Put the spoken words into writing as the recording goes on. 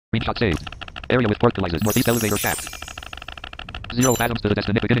Screenshot saved. Area with portalizes. Northeast elevator shaft. 0 fathoms to the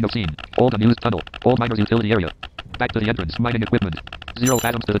destination. Beginning of scene. Old unused tunnel. Old miners utility area. Back to the entrance. Mining equipment. 0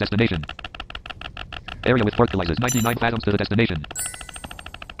 fathoms to the destination. Area with portalizes. 99 fathoms to the destination.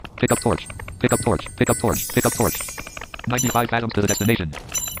 Pick up torch. Pick up torch. Pick up torch. Pick up torch. 95 fathoms to the destination.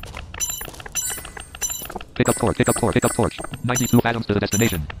 Pick up torch. Pick up torch. Pick up torch. 92 fathoms to the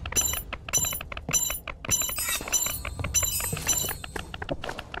destination.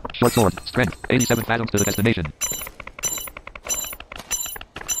 Short sword. Strength. 87 fathoms to the destination.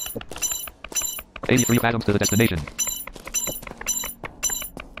 83 fathoms to the destination.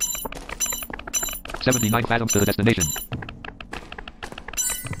 79 fathoms to the destination.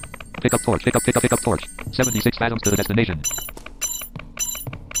 Pick up torch. Pick up torch. 76 fathoms to the destination.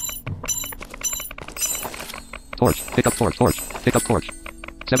 Torch. Pick up torch. Torch. Pick up torch.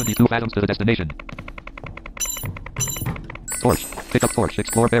 72 fathoms to the destination. Torch. Pick up torch.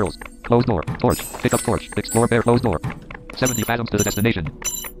 Explore barrels. Closed door. Torch. Pick up torch. Explore barrel. Closed door. 70 fathoms to the destination.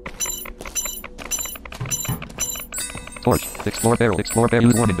 Torch. Explore barrel. Explore barrel.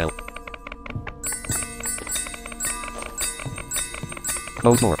 Use warning bell.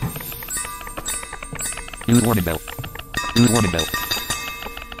 Closed door. Use warning bell. Use warning bell.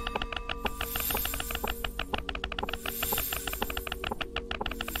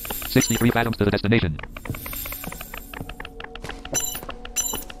 $63 fathoms to the destination.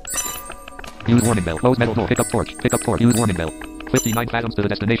 Use warning bell. Close metal door. Pick up torch. Pick up torch. Use warning bell. 59 fathoms to the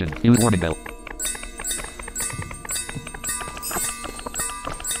destination. Use warning bell.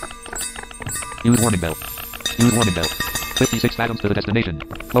 Use warning bell. Use warning bell. 56 fathoms to the destination.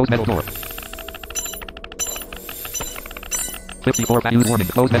 Close metal door. 54 fathoms. Use warning.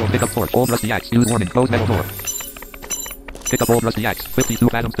 Close metal. Pick up torch. Old rusty axe. Use warning. Close metal door. Pick up old rusty axe. 52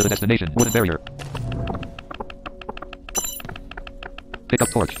 fathoms to the destination. Wooden barrier. Pick up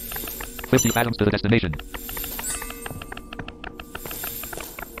torch. 50 fathoms to the destination.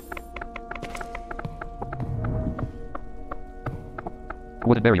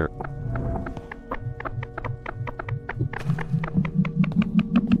 Wooden barrier.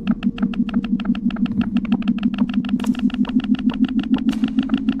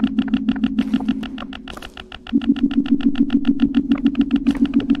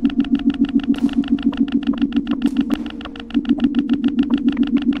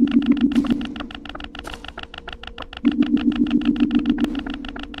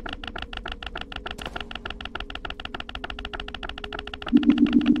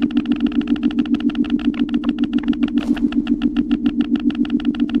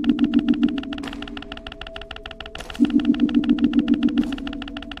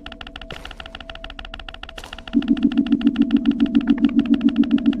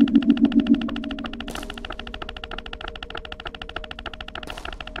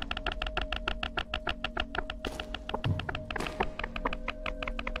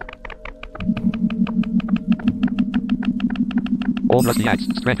 Old rusty axe.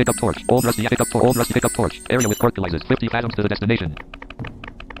 Strength. Pick up torch. Old rusty pick up torch. Old rusty pick up torch. Area with portalizes. 50 fathoms to the destination.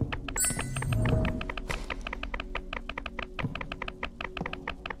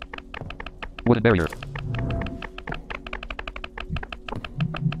 Wooden barrier.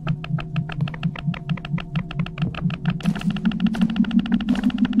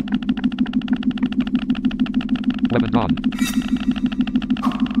 Weapon drawn.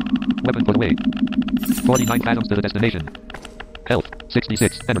 Weapon put away. 49 fathoms to the destination. Health.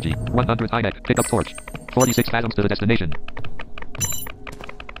 66. Energy. 100 high neck. Pick up torch. 46 fathoms to the destination.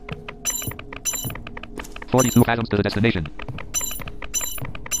 42 fathoms to the destination.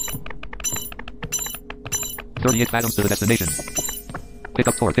 38 fathoms to the destination. Pick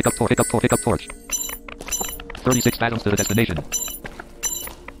up torch. Pick up torch. Pick up torch. Pick up torch. 36 fathoms to the destination.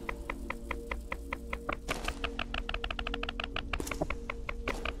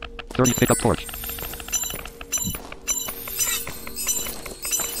 30. Pick up torch.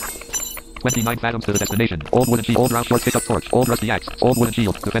 29 fathoms to the destination. Old wooden shield. Old round short. Pick up torch. Old rusty axe. Old wooden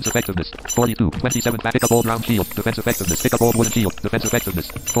shield. Defense effectiveness. 42. 27 pick up old round shield. Defense effectiveness. Pick up old wooden shield. Defense effectiveness.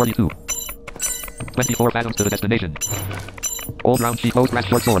 42. 24 fathoms to the destination. Old round shield. Close brass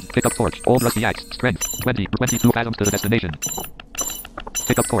short sword. Pick up torch. Old rusty axe. Strength. 20. 22 fathoms to the destination.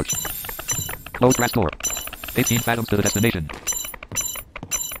 Pick up torch. Close brass door. 18 fathoms to the destination.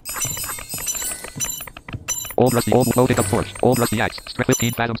 Old rusty. Old low. Pick up torch. Old rusty axe.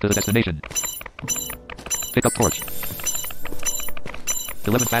 15 fathoms to the destination. Pick up torch.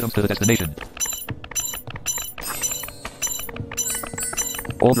 11 fathoms to the destination.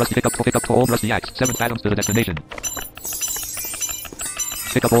 Old rusty. Pick up old rusty axe. 7 fathoms to the destination.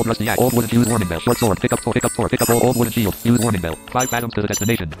 Pick up old rusty axe. Old wooden use warning bell. Short sword. Pick up torch. Pick up torch. Pick up old wooden shield. Use warning bell. 5 fathoms to the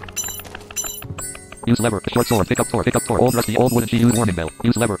destination. Use lever. Short sword. Pick up torch. Pick up torch. Old rusty. Old wooden shield. Use warning bell.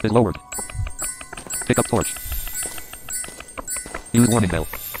 Use lever. Is lowered. Pick up torch. Use warning bell.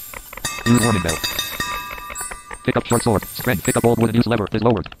 Use warning bell. Pick up short sword. Strength. Pick up old wooden. Use lever. Is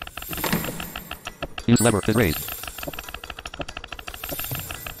lowered. Use lever. Is raised.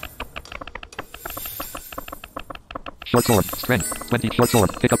 Short sword. Strength. 20. Short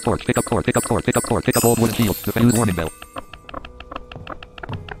sword. Pick up torch. Pick up torch. Pick up torch. Pick up torch. Pick up old wooden shield. Use warning bell.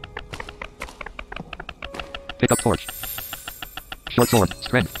 Pick up torch. Short sword.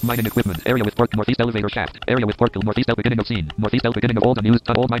 Strength. Mining equipment. Area with port. Northeast elevator shaft. Area with portal. Northeast beginning of scene. Northeast beginning of old unused.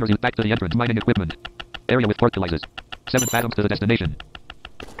 Old miners used. Back to the entrance. Mining equipment. Area with fertilizers. 7 fathoms to the destination.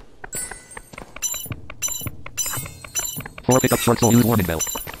 4 pick up short sword. Use warning bell.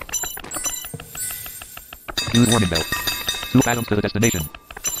 Use warning bell. 2 fathoms to the destination.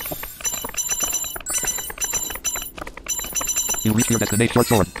 You reach your destination. Short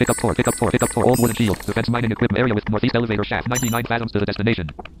sword. Pick up torch. Pick up torch. Pick up torch. Old wooden shield. Defense mining equipment. Area with northeast elevator shaft. 99 fathoms to the destination.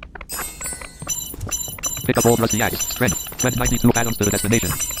 Pick up old rusty axe. Strength. 92 fathoms to the destination.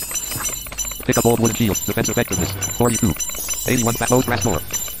 Pick up old wooden shield. Defense effectiveness. 42. 81 closed grass door.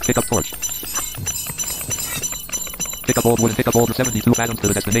 Pick up torch. Pick up old wooden. Pick up old 72 fathoms to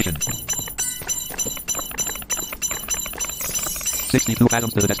the destination. 62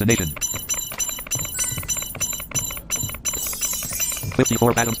 fathoms to the destination.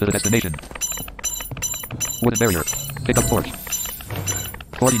 54 fathoms to the destination. Wooden barrier. Pick up torch.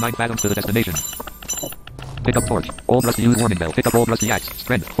 49 fathoms to the destination. Pick up torch. Old rusty. Use warning bell. Pick up old rusty axe.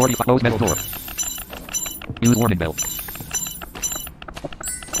 Strength. 45 closed metal door. Use warning bell.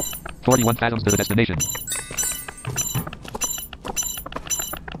 41 fathoms to the destination.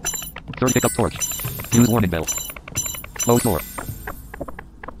 30 pick up torch. Use warning bell. Closed door.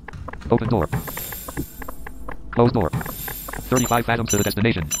 Open door. Closed door. 35 fathoms to the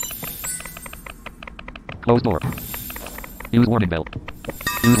destination. Closed door. Use warning bell.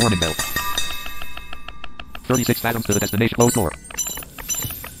 Use warning bell. 36 fathoms to the destination. Closed door.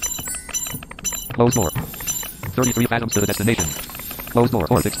 Closed door. 33 fathoms to the destination. Closed door.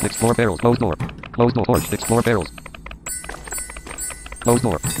 Torch. Explore barrels. Closed door. Closed door. Torch. Explore barrels. Closed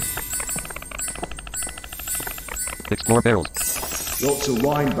door. Explore barrels. Lots of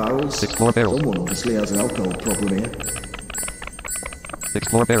wine barrels. Explore barrels. Someone obviously has an alcohol problem here.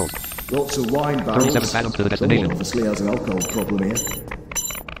 Explore barrels. Lots of wine barrels. 37 fathoms to the destination. Someone obviously has an alcohol problem here.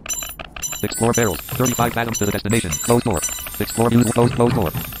 Explore barrels. 35 fathoms to the destination. Closed door. Explore use closed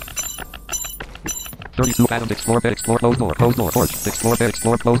door. 32 fathoms. Explore bed. Explore closed door. Closed door. Torch. Explore bed.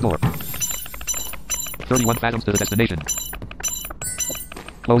 Explore closed door. 31 fathoms to the destination.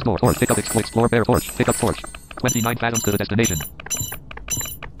 Closed door. Torch. Pick up. Explore bear. Torch. Pick up torch. 29 fathoms to the destination.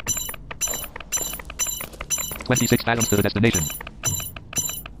 26 fathoms to the destination.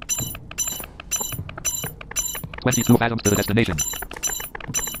 22 fathoms to the destination.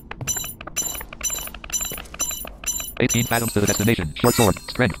 18 fathoms to the destination. Short sword.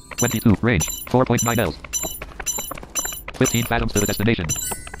 Strength. 22. Range. 4.9 Ls. 15 fathoms to the destination.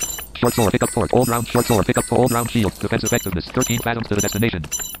 Short sword. Pick up torch. Old round. Short sword. Pick up old round shield. Defense effectiveness. 13 fathoms to the destination.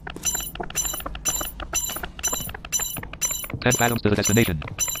 10 fathoms to the destination.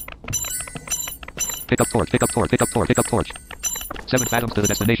 Pick up torch. Pick up torch. Pick up torch. Pick up torch. 7 fathoms to the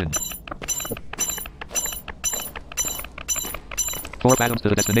destination. 4 fathoms to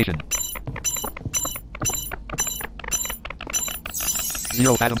the destination.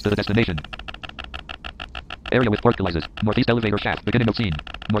 0 fathoms to the destination. Area with fertilizers. Northeast elevator shaft. Beginning of scene.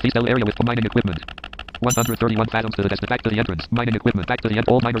 Northeast area with mining equipment. 131 fathoms to the destination. Back to the entrance. Mining equipment. Back to the end.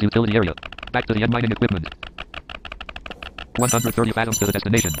 Old miners utility area. Back to the end. Mining equipment. 130 fathoms to the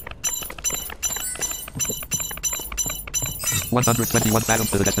destination. 121 fathoms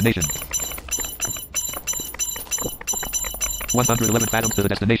to the destination. 111 fathoms to the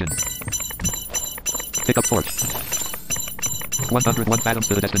destination. Pick up torch. 101 fathoms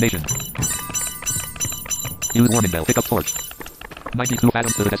to the destination. Use warning bell. Pick up torch. 92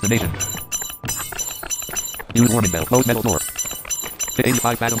 fathoms to the destination. Use warning bell. Close metal door.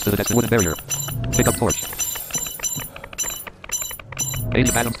 85 fathoms to the destination. Wooden barrier. Pick up torch.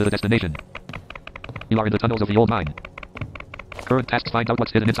 80 fathoms to the destination. You are in the tunnels of the old mine. Current tasks: find out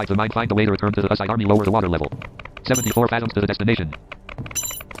what's hidden inside the mine. Find a way to return to the Hussite army. Lower the water level. 74 fathoms to the destination.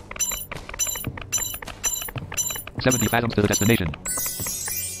 70 fathoms to the destination.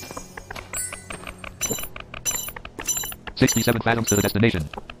 67 fathoms to the destination.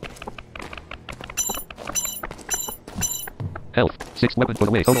 Health. 6 weapons put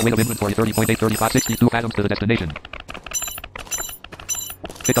away. Total weight of inventory 30.835. 62 fathoms to the destination.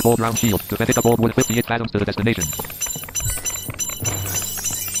 Pick up old round shield. Pick up old wood. 58 fathoms to the destination.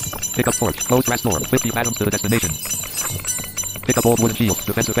 Pick up torch. Close grass door. 50 fathoms to the destination. Pick up old wooden shield.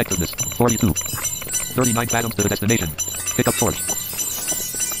 Defense effectiveness. 42. 39 fathoms to the destination. Pick up torch.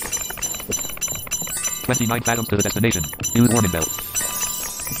 29 fathoms to the destination. Use warning bell.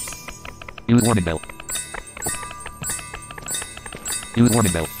 Use warning bell. Use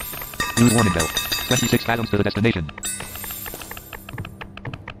warning bell. Use warning bell. 26 fathoms to the destination.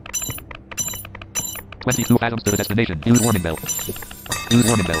 22 fathoms to the destination. Use warning bell. Use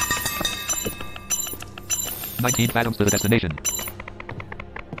warning bell. 19 fathoms to the destination.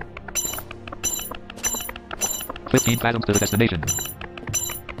 15 fathoms to the destination.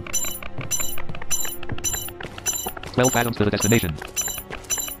 12 fathoms to the destination.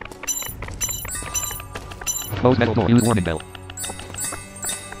 Close metal door. Use warning bell.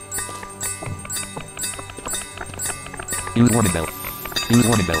 Use warning bell. Use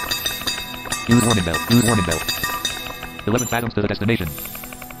warning bell. Use warning bell. Use warning bell. 11 fathoms to the destination.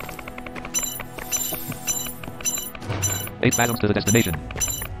 8 fathoms to the destination.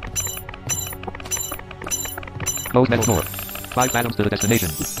 Close metal door. 5 fathoms to the destination.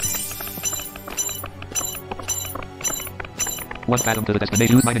 1 fathom to the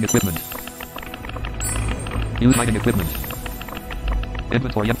destination. Use mining equipment. Use mining equipment.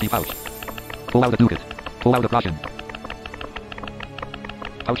 Inventory empty pouch. Pull out a ducat. Pull out a Prussian.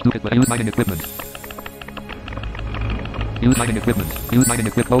 Pouch ducat with use mining equipment. Use mining equipment. Use mining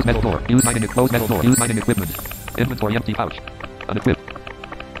equipment. Close metal door. Use mining close metal door. Use mining equipment. Inventory empty pouch. Unequip.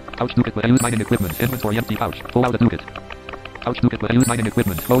 Pouch ducat with use mining equipment. Inventory empty pouch. Pull out a ducat. Pouch ducat with use mining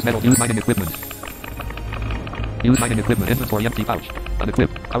equipment. Close metal. Use mining equipment. Use mining equipment. Inventory empty pouch. Unequip.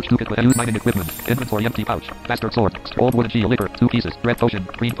 Pouch ducat with use mining equipment. Inventory empty pouch. Bastard sword. Old wooden shield. Liquor. 2 pieces. Red potion.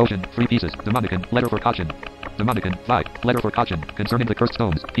 Green potion. 3 pieces. Demonican. Letter for caution. Demonican. 5. Letter for caution. Concerning the cursed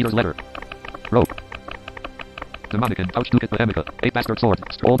stones. Peter's letter. Rope. Demonican. Pouch ducat with amica. 8 bastard sword.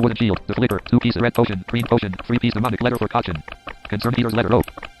 Old wooden shield. The flicker. 2 pieces. Red potion. Green potion. 3 piece demonic. Letter for caution. Concern Peter's letter. Rope.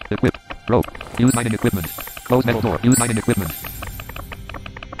 Equip. Rope. Use mining equipment. Close metal door. Use mining equipment.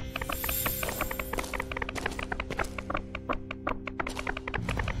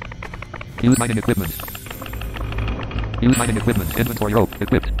 Use mining equipment. Use mining equipment. Inventory rope.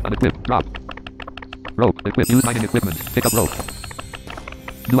 Equipped. Unequipped. Drop. Rope. Equip. Use mining equipment. Pick up rope.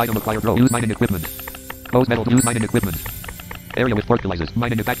 New item acquired. Rope. Use mining equipment. Close metal. Use mining equipment. Area with fertilizers.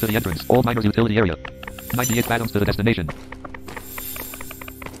 Mining it back to the entrance. All miners utility area. 98 fathoms to the destination.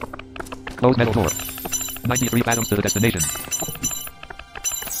 Close metal door. 93 fathoms to the destination.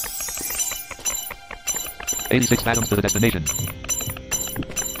 86 fathoms to the destination.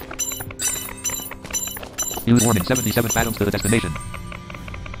 Use warning. 77 fathoms to the destination.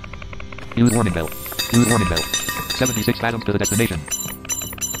 Use warning bell. Use warning bell. 76 fathoms to the destination.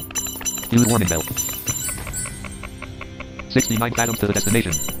 Use warning bell. 69 fathoms to the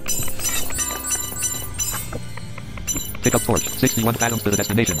destination. Pick up torch. 61 fathoms to the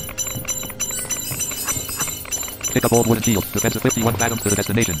destination. Pick up old wooden shield. Defensive 51 fathoms to the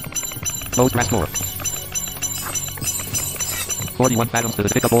destination. Close grass door. 41 fathoms to the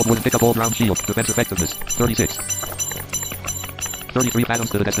pick up old wooden pick up old round shield. Defense effectiveness. 36. 33 fathoms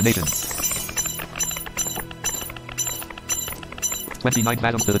to the destination. 29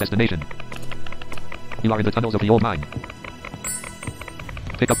 fathoms to the destination. You are in the tunnels of the old mine.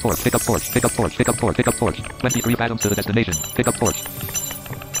 Pick up torch. Pick up torch. Pick up torch. Pick up torch. Pick up torch. 23 fathoms to the destination. Pick up torch.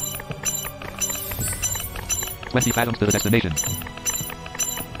 20 fathoms to the destination.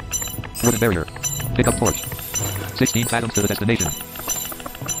 Wooden barrier. Pick up torch. 16 fathoms to the destination.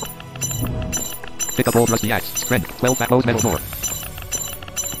 Pick up old rusty axe. Strength. 12 close metal door.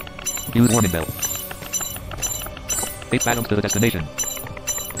 Use warning bell. 8 fathoms to the destination.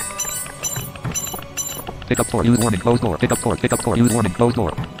 Pick up torch. Use warning. Close door. Pick up torch. Pick up torch. Use warning. Close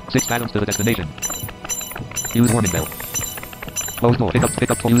door. 6 fathoms to the destination. Use warning bell. Close door. Pick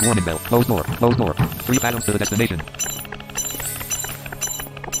up torch. Use warning bell. Close door. Close door. 3 fathoms to the destination.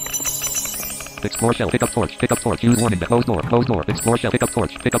 Explore shell. Pick up torch. Pick up torch. Use warning. Close door. Close door. Explore shell. Pick up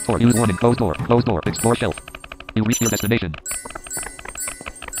torch. Pick up torch. Use warning. Close door. Close door. Explore shelf. You reach your destination.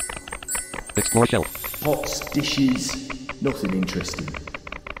 Explore shelf. Pots, dishes, nothing interesting.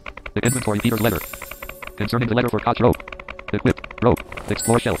 The inventory Peter's letter. Concerning the letter for catch rope. Equip. Rope.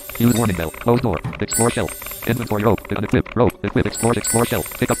 Explore shelf. Use warning bell. Close door. Explore shelf. Inventory rope. Unequip. Rope. Equip. Explore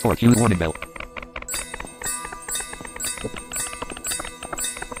shelf. Pick up torch. Use warning bell.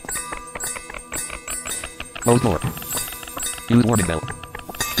 Close door. Use warning bell.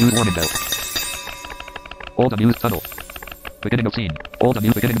 Use warning bell. Old unused tunnel. Beginning of scene. Old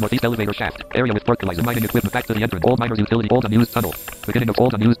unused. Beginning of northeast elevator shaft. Area with fertilizer. Mining equipment. Back to the entrance. Old miners utility. Old unused tunnel. Beginning of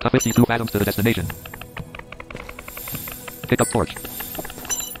old unused. 52 fathoms to the destination. Pick up torch.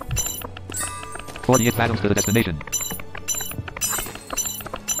 48 fathoms to the destination.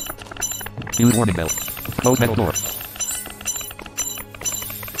 Use warning bell. Close metal door.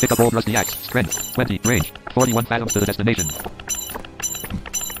 Pick up old rusty axe. Strength. 20. Range. 41 fathoms to the destination.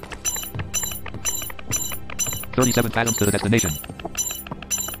 37 fathoms to the destination.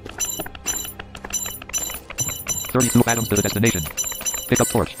 32 fathoms to the destination. Pick up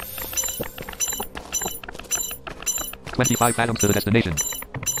torch. 25 fathoms to the destination.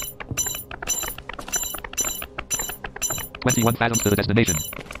 21 fathoms to the destination.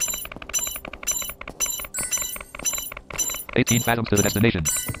 18 fathoms to the destination.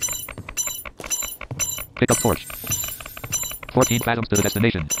 Pick up torch. 14 fathoms to the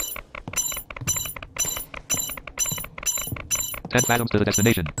destination. 10 fathoms to the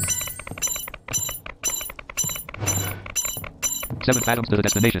destination. 7 fathoms to the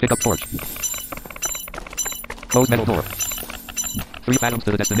destination. Pick up torch. Close metal door. 3 fathoms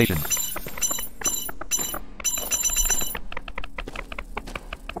to the destination.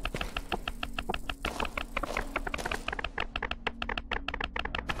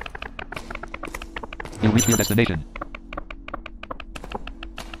 You reach your destination.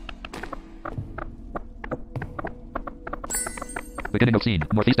 Beginning of scene.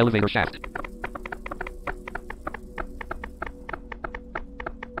 Northeast elevator shaft.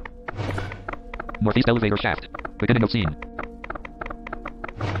 Northeast elevator shaft. Beginning of scene.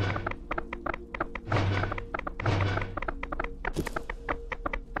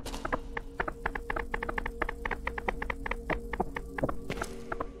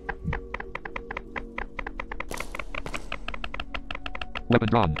 Weapon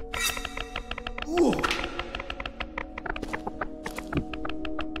drawn. Ooh.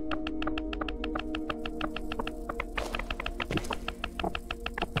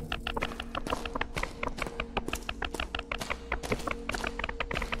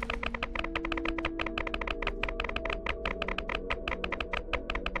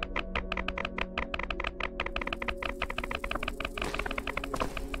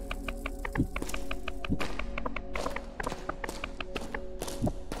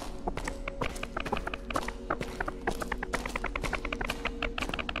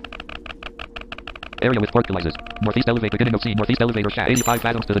 Area with fertilizers. Northeast elevator. Beginning of scene. Northeast elevator shaft. 85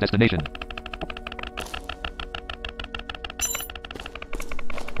 fathoms to the destination.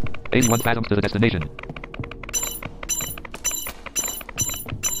 81 fathoms to the destination.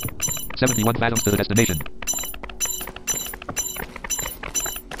 71 fathoms to the destination.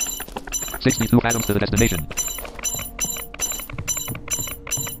 62 fathoms to the destination.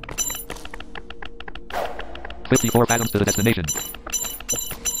 54 fathoms to the destination.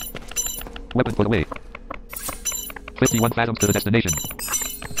 Weapon put away. 51 fathoms to the destination.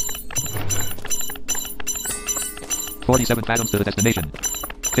 47 fathoms to the destination.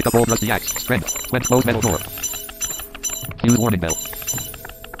 Pick up old rusty axe. Strength. When close metal door. Use warning bell.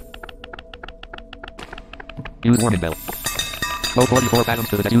 Use warning bell. Flow 44 fathoms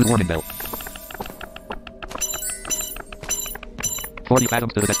to the use warning bell. 40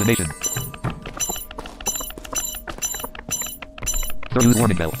 fathoms to the destination. Use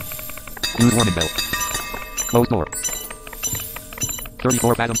warning bell. Use warning bell. Close door.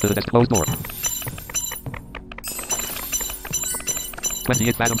 34 fathoms to the closed door.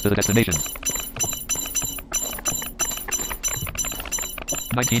 28 fathoms to the destination.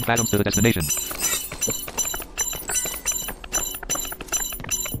 19 fathoms to the destination.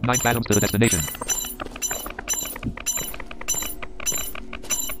 9 fathoms to the destination.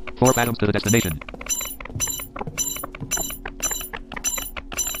 4 fathoms to the destination.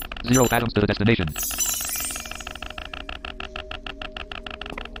 0 fathoms to the destination.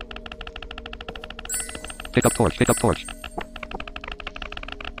 Pick up torch. Pick up torch.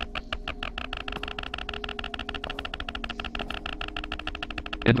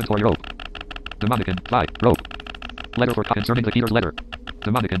 Inventory rope. The mannequin. 5. Rope. Letter for concerning the Peter's letter.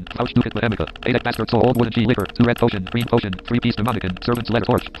 The mannequin. Pouch ducat amica. 8 bastard soul. Old wooden G liquor. 2 red potion. Green potion. 3 piece the mannequin. Servant's letter.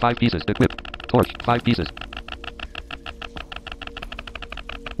 Torch. 5 pieces. Equip. Torch. 5 pieces.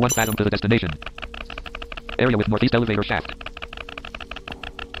 1 fathom to the destination. Area with northeast elevator shaft.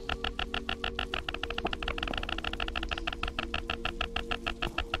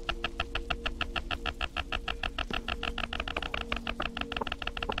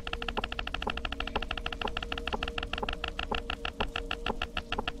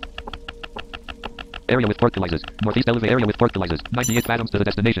 Area with fertilizers. Northeast elevator area with fertilizers. 98 fathoms to the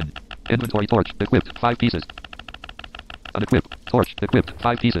destination. Inventory torch. Equipped. 5 pieces. Unequipped. Torch. Equipped.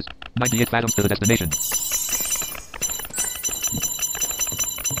 5 pieces. 98 fathoms to the destination.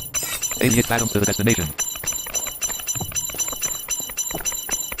 88 fathoms to the destination.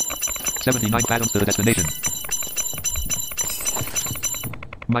 79 fathoms to the destination.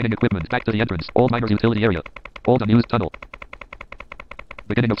 Mining equipment. Back to the entrance. Old miners utility area. Old unused tunnel.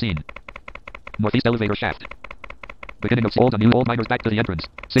 Beginning of scene. Northeast elevator shaft. Beginning of old unused old miners back to the entrance.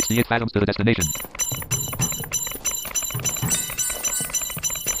 68 fathoms to the destination.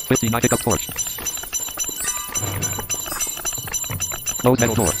 59 pick up torch. Close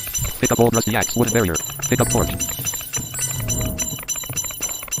metal door. Pick up old rusty axe. Wooden barrier. Pick up torch.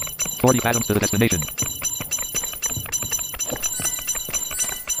 40 fathoms to the destination.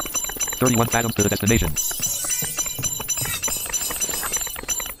 31 fathoms to the destination.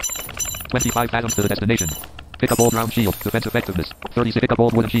 25 fathoms to the destination. Pick up old round shield. Defense effectiveness. 36 pick up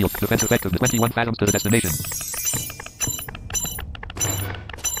old wooden shield. Defense effectiveness. 21 fathoms to the destination.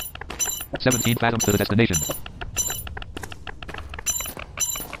 17 fathoms to the destination.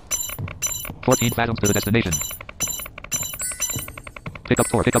 14 fathoms to the destination. Pick up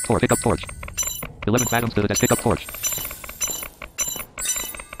torch. Pick up torch. Pick up torch. 11 fathoms to the pick up torch.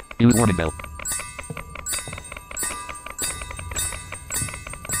 Use warning bell.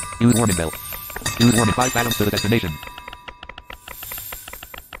 Use warning bell. Use warning. 5 fathoms to the destination.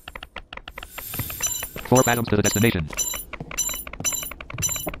 4 fathoms to the destination.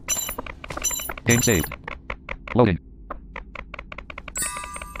 Game saved. Loading.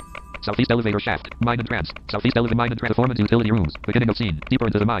 Southeast elevator shaft. Mine entrance. Southeast elevator mine entrance. Performance utility rooms. Beginning of scene. Deeper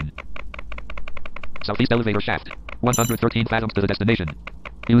into the mine. Southeast elevator shaft. 113 fathoms to the destination.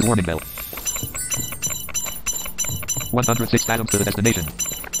 Use warning bell. 106 fathoms to the destination.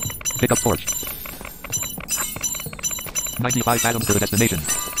 Pick up torch. 95 fathoms to the destination.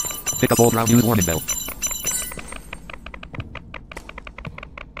 Pick up old round. Use warning bell.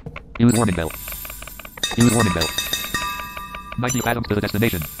 Use warning bell. Use warning bell. 90 fathoms to the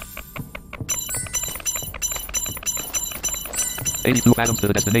destination. 82 fathoms to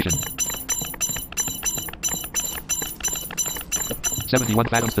the destination. 71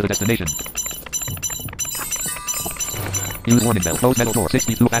 fathoms to the destination. Use warning bell. Close metal door.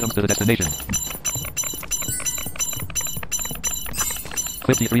 62 fathoms to the destination.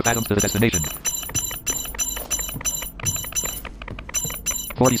 53 fathoms to the destination.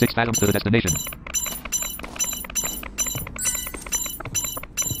 46 fathoms to the destination.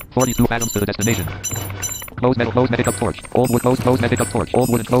 42 fathoms to the destination. Close metal. Close metal. Pick up torch. Old wood. Close metal. Pick up torch. Old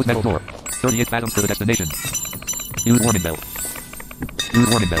wooden. Close metal door. 38 fathoms to the destination. Use warning bell. Use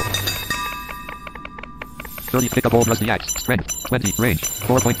warning bell. 30 pick up old rusty axe. Strength 20. Range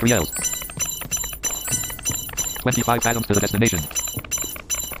 4.3 Ls. 25 fathoms to the destination.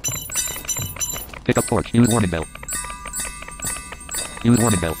 Pick up torch. Use warning bell. Use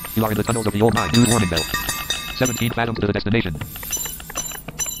warning bell. You are in the tunnels of the old mine. Use warning bell. 17 fathoms to the destination.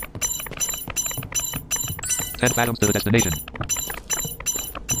 10 fathoms to the destination.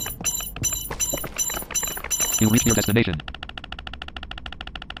 You reach your destination.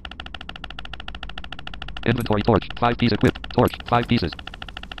 Inventory torch. 5 pieces equipped. Torch. 5 pieces.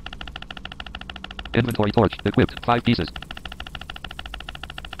 Inventory torch. Equipped. 5 pieces.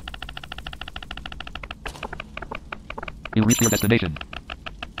 You reach your destination.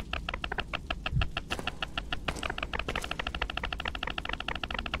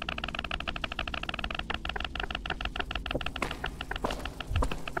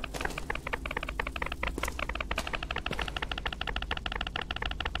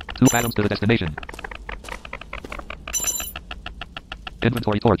 Two fathoms to the destination.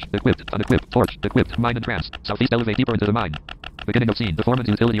 Inventory torch. Equipped. Unequipped. Torch. Equipped. Mine entrance. Southeast elevate deeper into the mine. Beginning of scene. Performance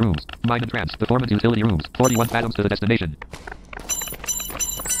utility rooms. Mine entrance. Performance utility rooms. 41 fathoms to the destination.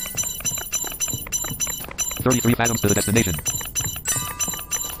 33 fathoms to the destination.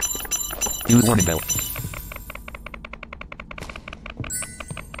 Use warning bell.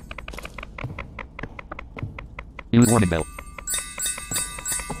 Use warning bell.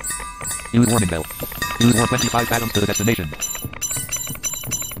 Use warning bell. Use 25 fathoms to the destination.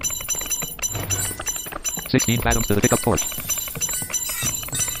 16 fathoms to the pick up torch.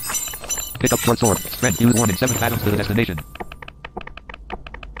 Pick up short sword. Strength. Use warning. 7 fathoms to the destination.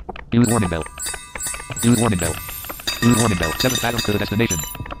 Use warning bell. Use warning bell. Use warning bell. 7 fathoms to the destination.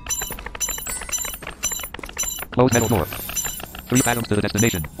 Close metal door. 3 fathoms to the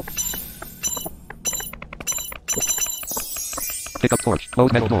destination. Pick up torch.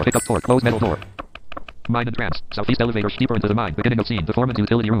 Close metal door. Pick up torch. Close metal door. Mine entrance. Southeast elevator deeper into the mine. Beginning of scene. Performance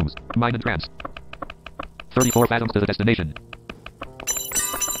utility rooms. Mine entrance. 34 fathoms to the destination.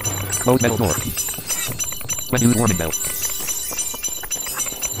 Close metal door. 20 use warning bell.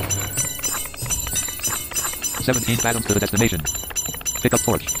 17 fathoms to the destination. Pick up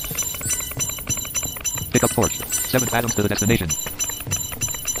torch. Pick up torch. 7 fathoms to the destination.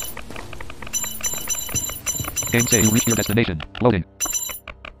 Game say you reached your destination. Loading.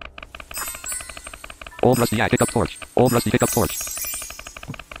 Old rusty yak. Pick up torch. Old rusty pick up torch.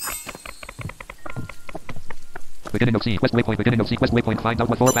 Beginning of scene. Quest waypoint. Beginning of scene. Quest waypoint. Find out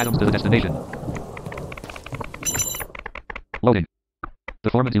what 4 fathoms to the destination. Loading. The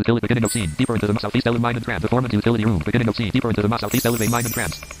foreman's utility. Beginning of scene. Deeper into the southeast elevator mine and trams. The foreman's utility room. Beginning of scene. Deeper into the southeast elevator mine and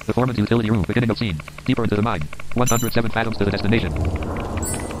trams. The foreman's utility room. Beginning of scene. Deeper into the mine. 107 fathoms to the destination.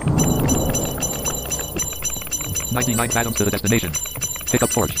 99 fathoms to the destination. Pick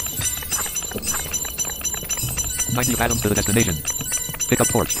up torch. 90 fathoms to the destination. Pick up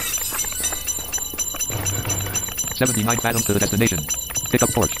torch. 79 fathoms to the destination. Pick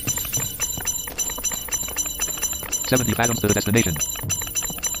up torch. 70 fathoms to the destination.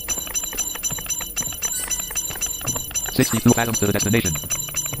 62 fathoms to the destination.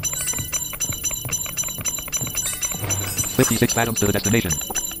 56 fathoms to the destination.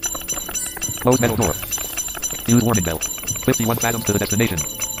 Close metal door. Use warning bell. 51 fathoms to the destination.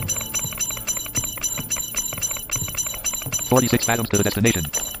 46 fathoms to the destination.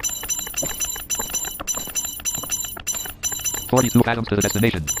 42 fathoms to the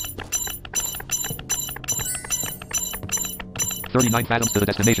destination. 39 fathoms to the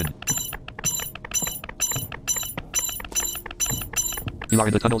destination. You are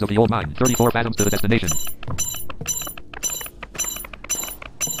in the tunnels of the old mine. 34 fathoms to the destination.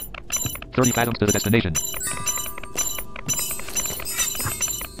 30 fathoms to the destination.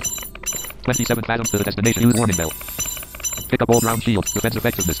 27 fathoms to the destination. Use warning bell. Pick up old round shield. Defense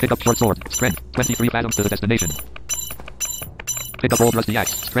effectiveness. Pick up short sword. Strength. 23 fathoms to the destination. Pick up old rusty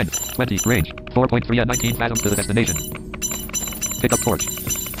axe. Strength. 20. Range. 4.3 and 19 fathoms to the destination. Pick up torch.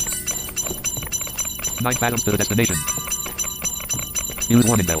 9 fathoms to the destination. Use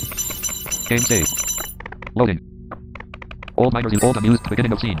warning bell. Game saved. Loading. Old miners use old unused.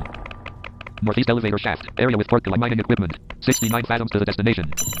 Beginning of scene. Northeast elevator shaft. Area with portal mining equipment. 69 fathoms to the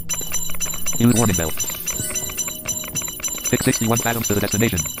destination. Use warning bell. Pick 61 fathoms to the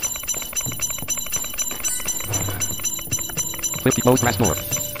destination. 50 closed brass door.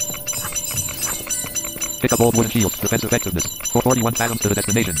 Pick up old wooden shield. Defense effectiveness. 41 fathoms to the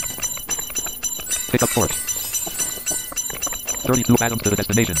destination. Pick up torch. 32 fathoms to the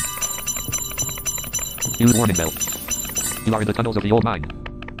destination. Use warning bell. You are in the tunnels of the old mine.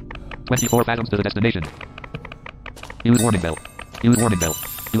 24 fathoms to the destination. Use warning bell. Use warning bell.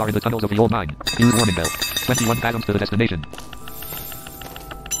 You are in the tunnels of the old mine. Use warning bell. 21 fathoms to the destination.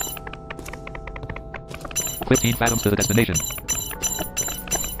 15 fathoms to the destination.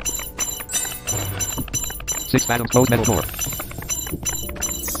 6 fathoms closed metal door.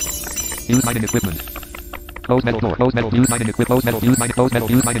 Use mining equipment. Close metal door. Close metal. Use mining equipment. Close metal. Use mining. Close metal.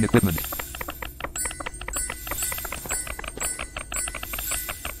 Use mining equipment.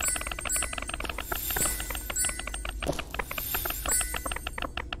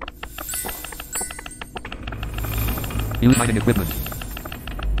 Use mining equipment.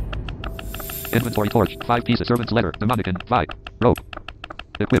 Inventory torch. 5 pieces. Servant's letter. The mannequin. 5. Rope.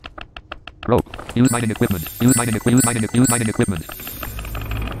 Equip. Rope. Use mining equipment. Use mining equipment. Use mining equipment. Use mining equipment.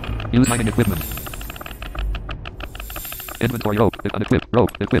 Use mining equipment. Inventory rope. Unequip.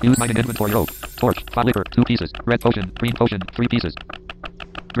 Rope. Equip. Use mining inventory rope. Torch. 5 liquor. 2 pieces. Red potion. Green potion. 3 pieces.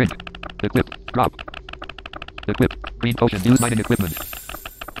 Drink. Equip. Drop. Equip. Green potion. Use mining equipment.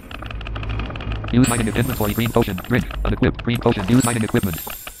 Use mining inventory. Green potion. Drink. Unequip. Green potion. Use mining equipment.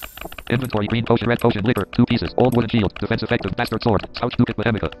 Inventory. Green potion. Red potion. Liquor. 2 pieces. Old wooden shield. Defense effective. Bastard sword. Pouch 2 kit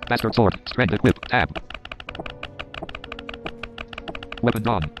Bohemica. Bastard sword. Strength. Equip. Tab. Weapon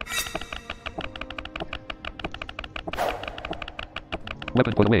on.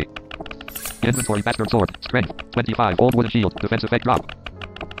 Weapon put away. Inventory. Bastard sword. Strength. 25. Old wooden shield. Defense effect drop.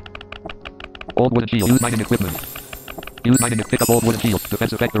 Old wooden shield. Use mining equipment. Use mining. Pick up old wooden shield.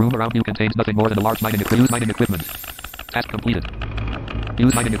 Defense effect. The room around you contains nothing more than a large mining equipment. Use mining equipment. Task completed.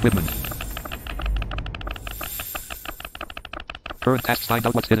 Use mining equipment. Current tasks. Find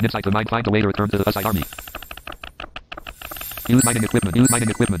out what's hidden inside the mine. Find a way to return to the Hussite army. Use mining equipment. Use mining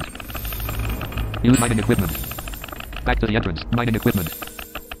equipment. Use mining equipment. Back to the entrance. Mining equipment.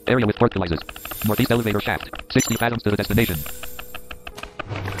 Area with fertilizers. Northeast elevator shaft. 60 fathoms to the destination.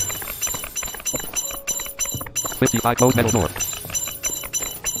 55 closed metal door.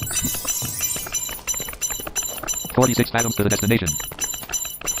 46 fathoms to the destination.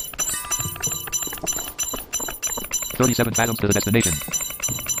 37 fathoms to the destination.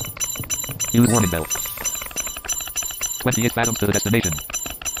 Use warning bell. 28 fathoms to the destination.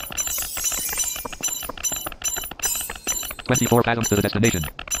 24 fathoms to the destination.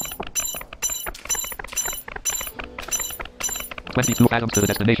 22 fathoms to the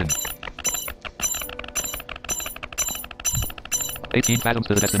destination. 18 fathoms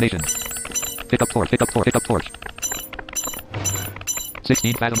to the destination. Pick up torch, pick up torch, pick up torch.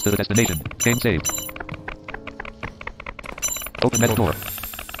 16 fathoms to the destination. Game saved. Open metal door.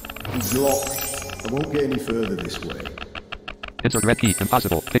 It's locked. I won't get any further this way. Insert red key.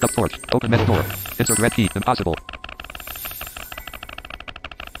 Impossible. Pick up torch. Open metal door. Insert red key. Impossible.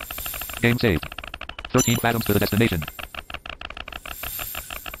 Game saved. 13 fathoms to the destination.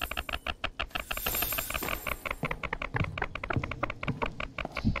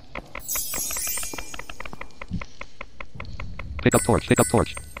 Pick up torch. Pick up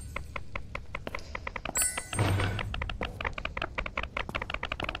torch.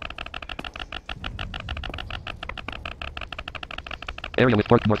 Area with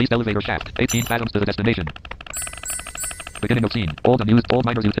port northeast elevator shaft. 18 fathoms to the destination. Beginning of scene. Old unused. Old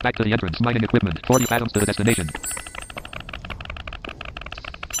miners used. Back to the entrance. Mining equipment. 40 fathoms to the destination.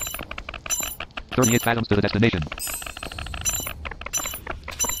 38 fathoms to the destination.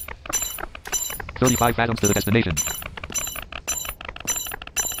 35 fathoms to the destination.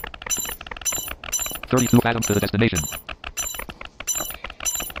 32 fathoms to the destination.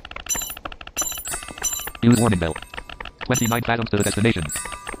 Use warning bell. 29 fathoms to the destination.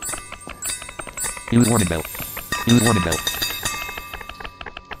 Use warning bell. Use warning bell.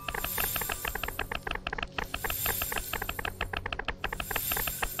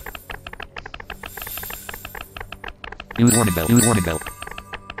 Use warning bell. Use warning bell.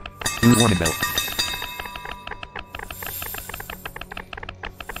 Use warning bell.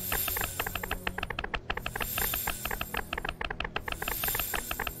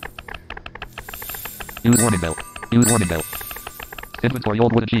 Use warning bell. Use warning bell. Inventory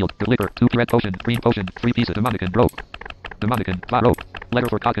old wooden shield. Liquor. 2 red potion. Green potion. 3 pieces. Demonican. Rope. Demonican. Rope. Letter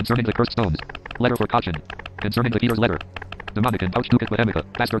for God concerning the cursed stones. Letter for caution. Concerning the healer's letter. Demonican. Pouch 2 epidemica.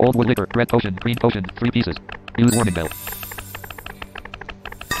 Faster old wood liquor. Red potion. Green potion. 3 pieces. Use warning bell.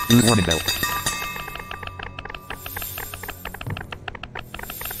 Use warning bell.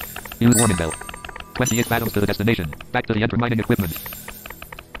 Use warning bell. 28 fathoms to the destination. Back to the enter mining equipment.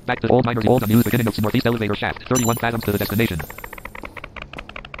 Back to old miners. Old unused. Beginning of northeast elevator shaft. 31 fathoms to the destination.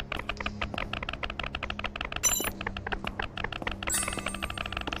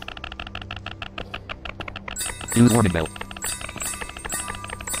 Use warning bell.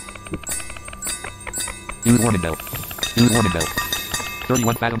 Use warning bell. Use warning bell.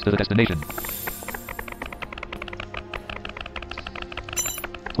 31 fathoms to the destination.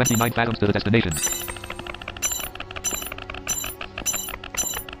 29 fathoms to the destination.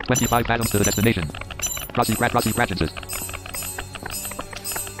 25 fathoms to the destination. Crossy Cratchenses.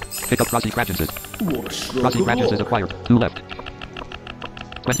 Pick up Crossy Cratchenses. Crossy Cratchenses acquired. 2 left.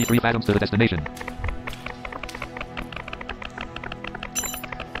 23 fathoms to the destination.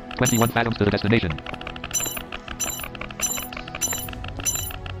 21 fathoms to the destination.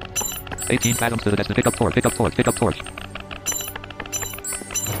 18 fathoms to the destination. Pick up torch. Pick up torch. Pick up torch.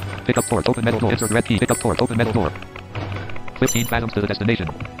 Pick up torch. Open metal door. Insert red key. Pick up torch. Open metal door. 15 fathoms to the destination.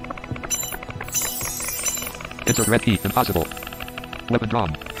 Insert red key. Impossible. Weapon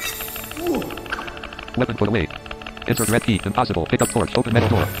drawn. Weapon put away. Insert red key. Impossible. Pick up torch. Open metal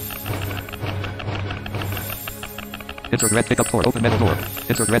door. Insert red. Pick up torch. Open metal door.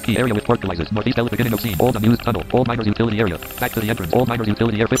 Insert red key. Area with fertilizers. Northeast L. Beginning of scene. Old unused tunnel. Old miners utility area. Back to the entrance. Old miners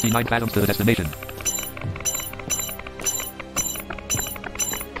utility area. 59 fathoms to the destination.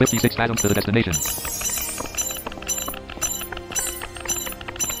 56 fathoms to the destination.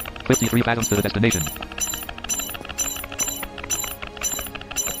 53 fathoms to the destination.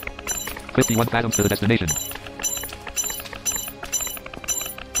 51 fathoms to the destination.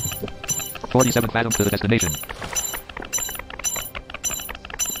 47 fathoms to the destination.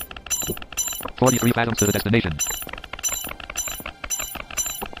 43 fathoms to the destination.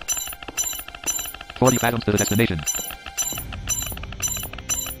 40 fathoms to the destination.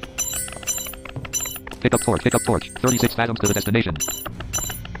 Pick up torch. Pick up torch. 36 fathoms to the destination.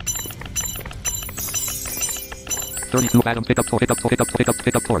 32 fathoms. Pick up torch. Pick up torch. Pick up torch. Pick up,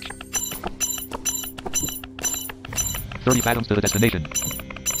 pick up torch. 30 fathoms to the destination.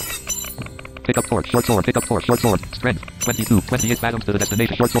 Pick up torch. Short sword. Pick up torch. Short sword. Strength. 22. 28 fathoms to the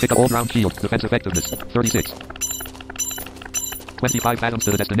destination. Short sword. Pick up old round shield. Defense effectiveness. 36. 25 fathoms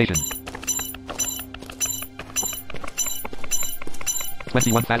to the destination.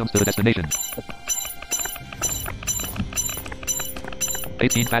 21 fathoms to the destination.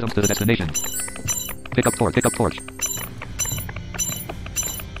 18 fathoms to the destination. Pick up torch. Pick up torch.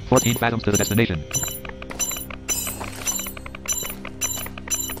 14 fathoms to the destination.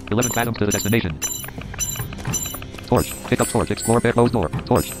 11 fathoms to the destination. Torch. Pick up torch. Explore closed door.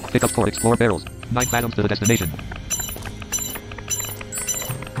 Torch. Pick up torch. Explore barrels. 9 fathoms to the destination.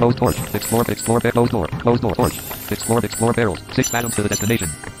 Closed torch. Explore closed door. Closed door. Torch. Explore barrels. 6 fathoms to the destination.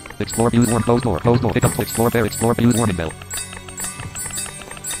 Explore use warm closed door. Closed door. Pick up explore use warning bell.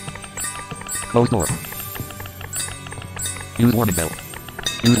 Closed door. Use warning bell.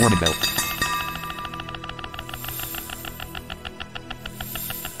 Use warning bell.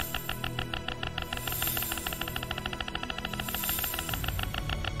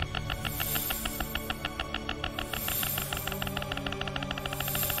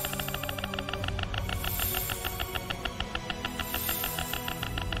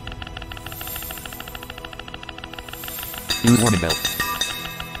 Use warning bell.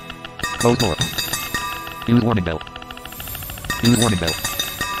 Close door. Use warning bell. Use warning bell.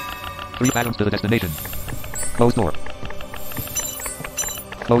 3 fathoms to the destination. Close door.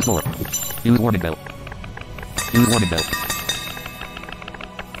 Close door. Use warning bell. Use warning bell.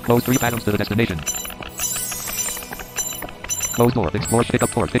 Close 3 fathoms to the destination. Close door. Explore. Pick up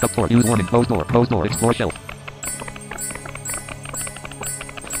torch. Pick up torch. Use warning. Close door. Close door. Explore shelf.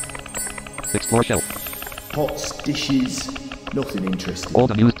 Explore shelf. Pots, dishes, nothing interesting.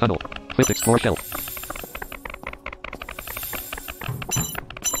 Old unused tunnel. Click explore shelf.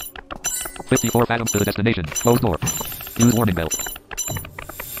 54 fathoms to the destination. Close door. Use warning bell.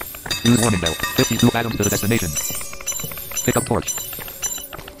 Use warning bell. 52 fathoms to the destination. Pick up torch.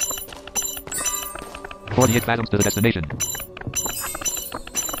 48 fathoms to the destination.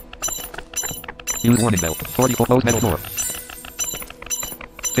 Use warning bell. 44 close metal door.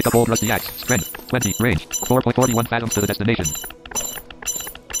 Pick up old rusty axe. Strength. 20. Range. 4.41 fathoms to the destination.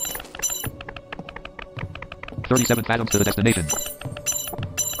 37 fathoms to the destination.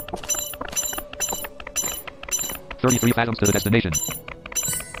 33 fathoms to the destination.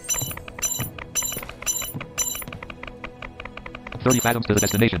 30 fathoms to the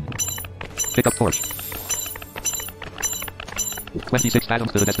destination. Pick up torch. 26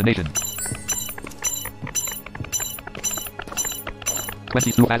 fathoms to the destination.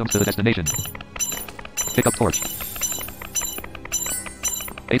 22 fathoms to the destination. Pick up torch.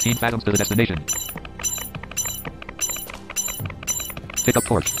 18 fathoms to the destination. Pick up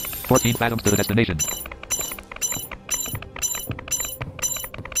torch. 14 fathoms to the destination.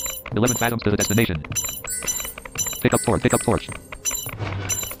 11 fathoms to the destination. Pick up torch. Pick up torch.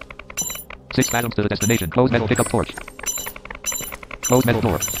 6 fathoms to the destination. Close metal. Pick up torch. Close metal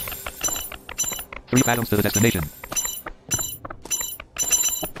door. 3 fathoms to the destination.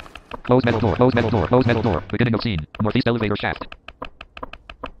 Close metal door. Close metal door. Close metal door. Beginning of scene. Northeast elevator shaft.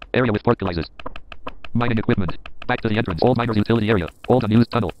 Area with portcullises. Mining equipment. Back to the entrance. Old miners utility area. Old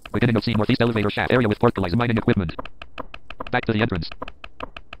unused tunnel. Beginning of scene. Northeast elevator shaft. Area with portcullises. Mining equipment. Back to the entrance.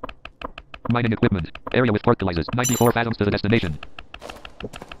 Mining equipment. Area with portcullises. 94 fathoms to the destination.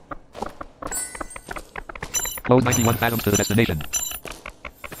 Close 91 fathoms to the destination.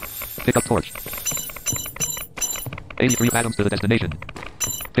 Pick up torch. 83 fathoms to the destination.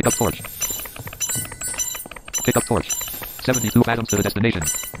 Pick up torch. Pick up torch. 72 fathoms to the destination.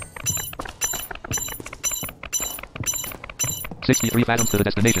 63 fathoms to the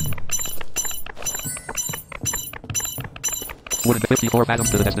destination. Wooden 54 fathoms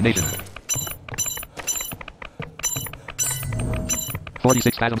to the destination.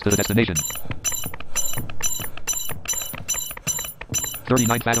 46 fathoms to the destination.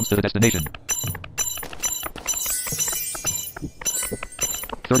 39 fathoms to the destination.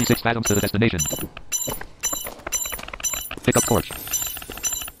 36 fathoms to the destination. Pick up torch.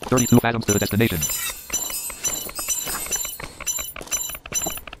 32 fathoms to the destination.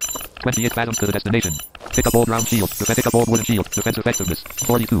 28 fathoms to the destination. Pick up old round shield. Pick up old wooden shield. Defense effectiveness.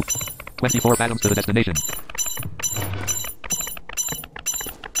 42. 24 fathoms to the destination.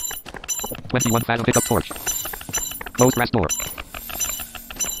 21 fathom. Pick up torch. Close brass door.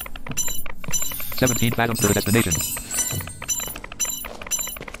 17 fathoms to the destination.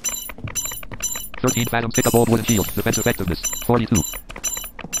 13 fathoms. Pick up old wooden shield. Defense effectiveness. 42.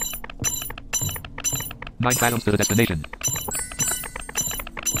 9 fathoms to the destination.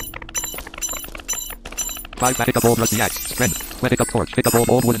 5 pick up old rusty axe. Strength. 20 pick up torch. Pick up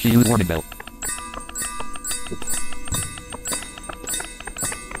old wooden shield. Use warning bell.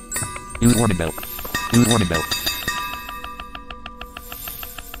 Use warning bell. Use warning bell.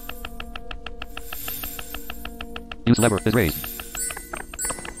 Use lever is raised.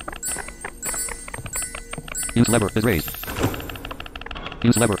 Use lever is raised.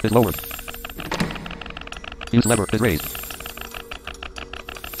 Use lever is lowered. Use lever is raised.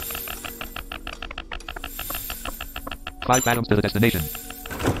 Five fathoms to the destination.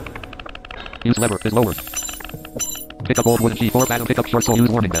 Use lever is lowered. Pick up old wooden key. 4 bottom. Pick up short sword. Use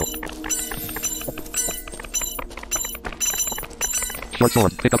warning bell. Short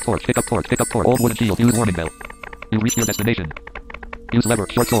sword. Pick up torch. Pick up torch. Pick up torch. Old wooden shield. Use warning bell. You reach your destination. Use lever.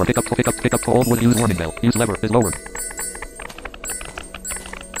 Short sword. Pick up old wooden. Use warning bell. Use lever is lowered.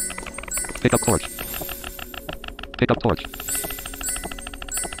 Pick up torch. Pick up torch.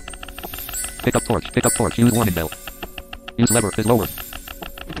 Pick up torch. Pick up torch. Use warning bell. Use lever is lowered.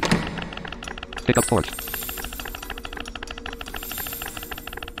 Pick up torch.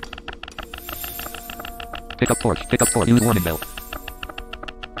 Pick up torch. Pick up torch. Use warning bell.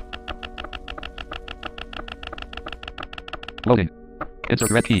 Loading.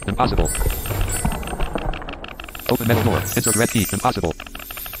 Insert red key. Impossible. Open metal door. Insert red key. Impossible.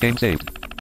 Game saved.